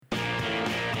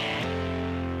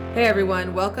Hey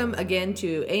everyone, welcome again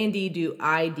to A&D Do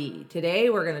ID. Today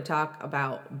we're going to talk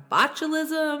about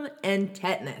botulism and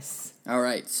tetanus. All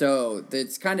right, so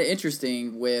it's kind of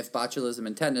interesting with botulism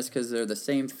and tetanus because they're the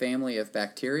same family of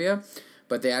bacteria,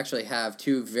 but they actually have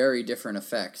two very different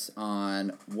effects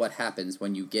on what happens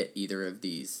when you get either of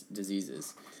these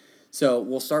diseases. So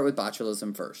we'll start with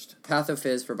botulism first.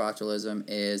 Pathophys for botulism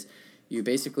is you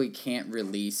basically can't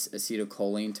release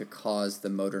acetylcholine to cause the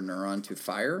motor neuron to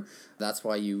fire. That's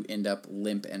why you end up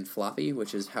limp and floppy,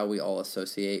 which is how we all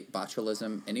associate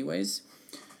botulism anyways.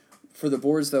 For the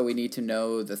boards, though, we need to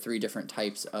know the three different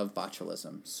types of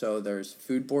botulism. So there's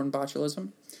foodborne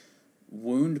botulism,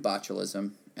 wound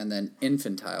botulism, and then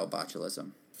infantile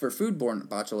botulism. For foodborne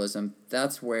botulism,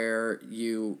 that's where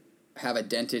you have a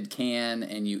dented can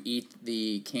and you eat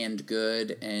the canned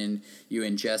good and you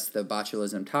ingest the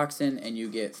botulism toxin and you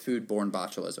get foodborne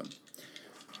botulism.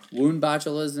 Wound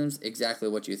botulism's exactly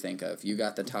what you think of. You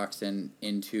got the toxin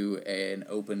into an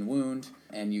open wound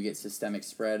and you get systemic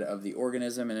spread of the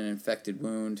organism in an infected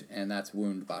wound, and that's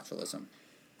wound botulism.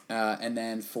 And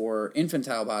then for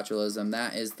infantile botulism,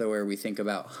 that is where we think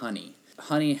about honey.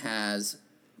 Honey has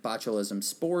botulism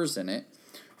spores in it,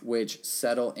 which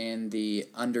settle in the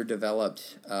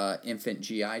underdeveloped infant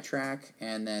GI tract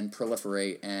and then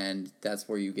proliferate, and that's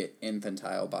where you get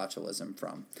infantile botulism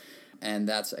from. And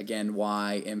that's, again,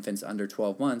 why infants under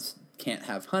 12 months can't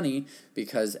have honey,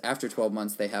 because after 12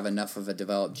 months they have enough of a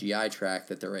developed GI tract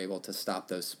that they're able to stop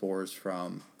those spores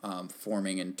from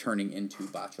forming and turning into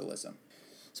botulism.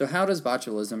 So how does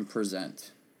botulism present?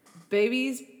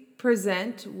 Babies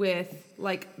present with,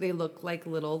 they look like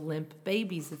little limp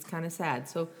babies. It's kind of sad.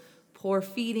 So poor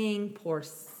feeding,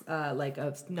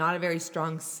 not a very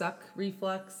strong suck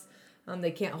reflex.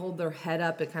 They can't hold their head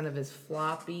up. It kind of is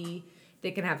floppy.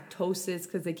 They can have ptosis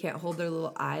because they can't hold their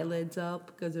little eyelids up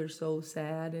because they're so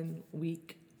sad and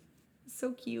weak.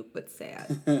 So cute, but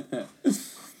sad.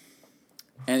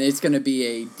 And it's going to be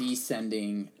a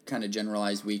descending kind of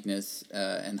generalized weakness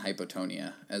and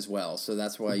hypotonia as well. So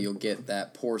that's why you'll get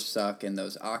that poor suck and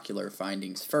those ocular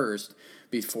findings first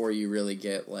before you really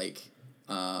get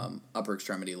upper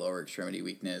extremity, lower extremity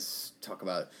weakness. Talk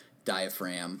about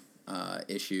diaphragm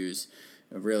issues.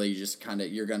 Really just kind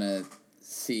of, you're going to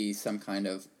see some kind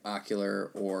of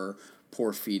ocular or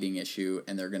poor feeding issue,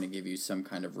 and they're going to give you some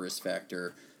kind of risk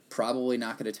factor. Probably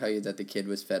not going to tell you that the kid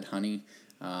was fed honey.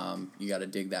 You got to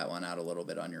dig that one out a little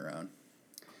bit on your own.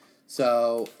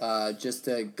 So just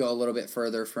to go a little bit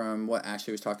further from what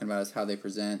Ashley was talking about is how they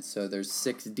present. So there's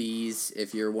 6 Ds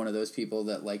if you're one of those people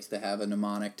that likes to have a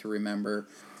mnemonic to remember.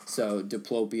 So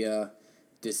diplopia,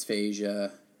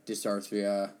 dysphagia,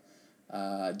 dysarthria,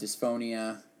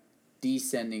 dysphonia,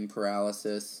 descending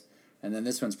paralysis, and then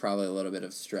this one's probably a little bit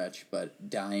of stretch, but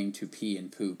dying to pee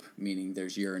and poop, meaning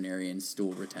there's urinary and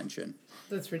stool retention.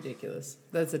 That's ridiculous.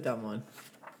 That's a dumb one.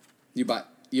 You buy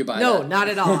No, that? not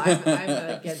at all. I'm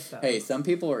against that. Hey, some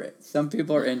people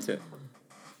are into it.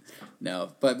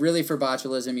 No, but really for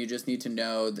botulism, you just need to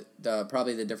know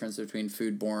probably the difference between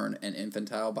foodborne and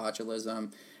infantile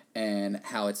botulism and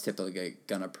how it's typically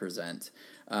going to present.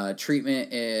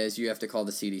 Treatment is you have to call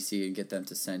the CDC and get them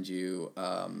to send you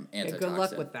antitoxin. Good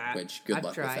luck with that. I've tried.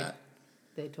 With that.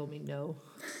 They told me no.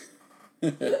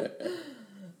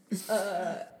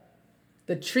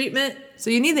 The treatment, so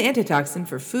you need the antitoxin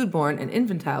for foodborne and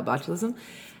infantile botulism.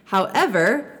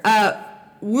 However,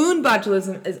 wound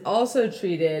botulism is also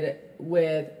treated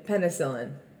with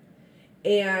penicillin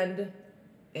and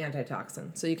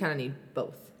antitoxin. So you kind of need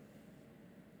both.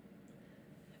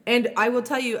 And I will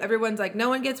tell you, everyone's like, no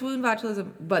one gets wound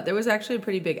botulism, but there was actually a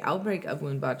pretty big outbreak of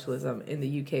wound botulism in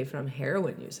the UK from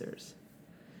heroin users,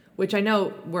 which I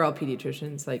know we're all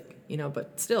pediatricians,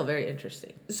 but still very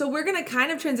interesting. So we're going to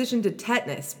kind of transition to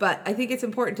tetanus, but I think it's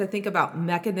important to think about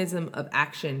mechanism of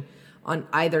action on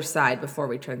either side before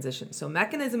we transition. So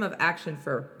mechanism of action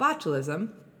for botulism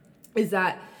is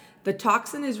that the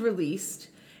toxin is released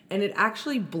and it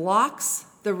actually blocks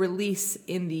the release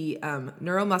in the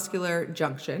neuromuscular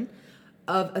junction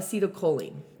of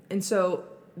acetylcholine. And so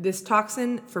this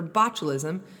toxin for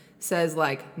botulism says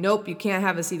nope, you can't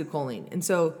have acetylcholine. And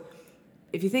so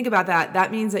if you think about that, that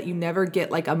means that you never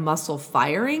get a muscle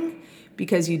firing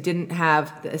because you didn't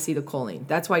have the acetylcholine.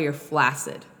 That's why you're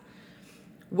flaccid.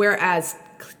 Whereas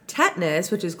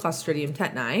tetanus, which is Clostridium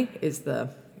tetani, is the,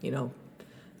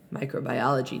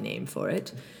 microbiology name for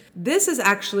it. This is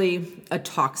actually a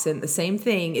toxin, the same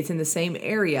thing, it's in the same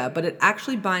area, but it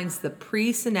actually binds the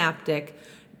presynaptic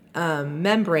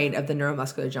membrane of the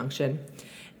neuromuscular junction,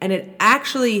 and it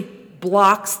actually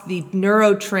blocks the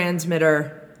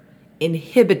neurotransmitter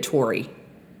inhibitory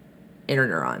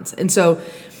interneurons. And so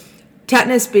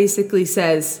tetanus basically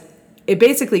says, it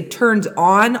basically turns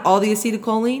on all the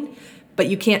acetylcholine, but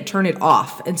you can't turn it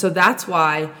off. And so that's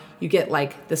why you get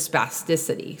like the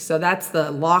spasticity. So that's the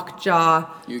lockjaw.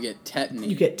 You get tetany.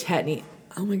 You get tetany.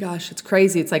 Oh my gosh, it's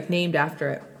crazy. It's like named after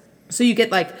it. So you get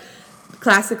like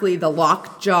classically the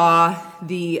lockjaw,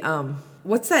 the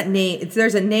what's that name?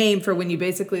 There's a name for when you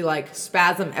basically like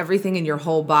spasm everything in your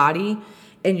whole body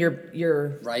and your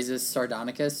Rhizus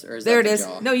sardonicus, or is there that it the is.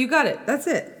 jaw? No, you got it. That's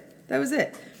it. That was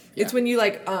it. Yeah. It's when you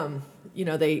like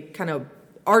they kind of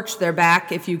arch their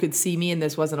back. If you could see me and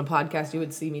this wasn't a podcast, you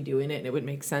would see me doing it and it would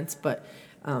make sense, but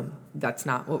that's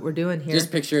not what we're doing here.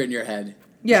 Just picture it in your head.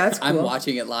 Yeah, that's cool. I'm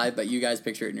watching it live, but you guys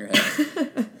picture it in your head.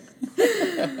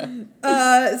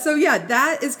 So yeah,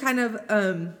 that is kind of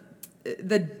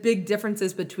the big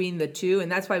differences between the two, and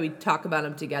that's why we talk about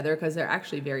them together, because they're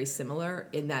actually very similar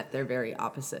in that they're very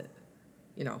opposite,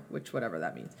 whatever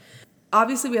that means.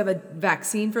 Obviously, we have a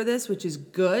vaccine for this, which is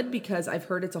good because I've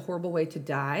heard it's a horrible way to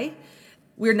die.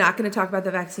 We're not going to talk about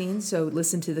the vaccine, so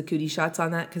listen to the cootie shots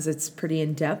on that because it's pretty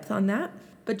in-depth on that.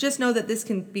 But just know that this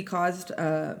can be caused,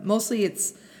 mostly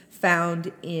it's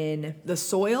found in the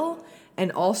soil and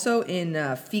also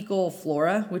in fecal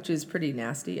flora, which is pretty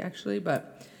nasty actually,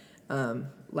 but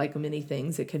like many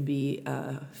things, it can be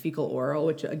fecal oral,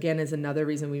 which again is another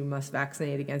reason we must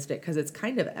vaccinate against it because it's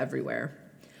kind of everywhere.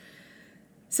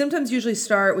 Symptoms usually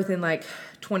start within like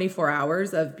 24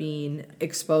 hours of being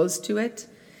exposed to it.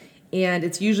 And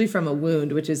it's usually from a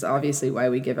wound, which is obviously why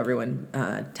we give everyone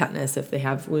tetanus if they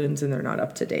have wounds and they're not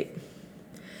up to date.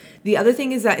 The other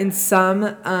thing is that in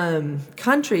some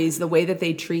countries, the way that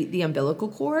they treat the umbilical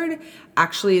cord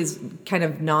actually is kind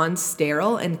of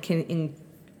non-sterile and can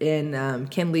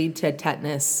lead to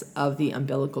tetanus of the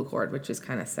umbilical cord, which is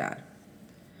kind of sad.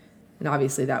 And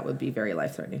obviously that would be very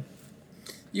life-threatening.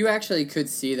 You actually could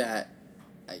see that.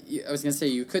 I was going to say,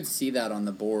 you could see that on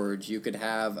the boards. You could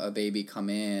have a baby come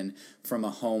in from a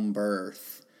home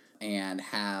birth and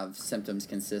have symptoms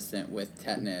consistent with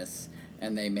tetanus,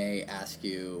 and they may ask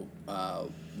you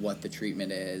what the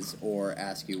treatment is or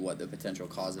ask you what the potential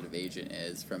causative agent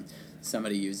is from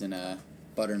somebody using a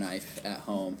butter knife at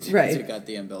home to cut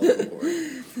the umbilical cord.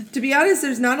 To be honest,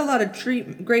 there's not a lot of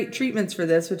great treatments for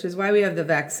this, which is why we have the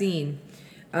vaccine.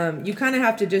 You kind of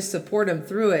have to just support them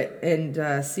through it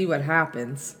and see what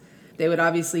happens. They would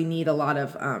obviously need a lot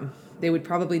of, they would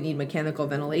probably need mechanical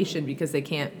ventilation because they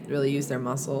can't really use their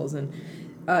muscles. And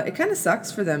it kind of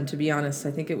sucks for them, to be honest.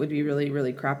 I think it would be really,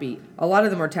 really crappy. A lot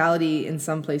of the mortality in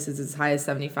some places is as high as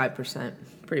 75%.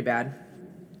 Pretty bad.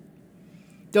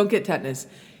 Don't get tetanus.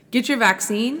 Get your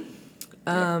vaccine.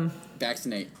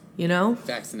 Vaccinate.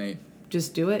 Vaccinate.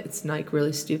 Just do it. It's like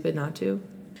really stupid not to.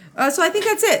 So I think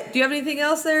that's it. Do you have anything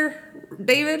else there,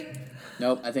 David?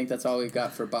 Nope, I think that's all we've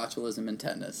got for botulism and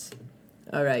tetanus.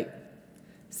 All right.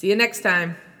 See you next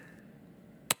time.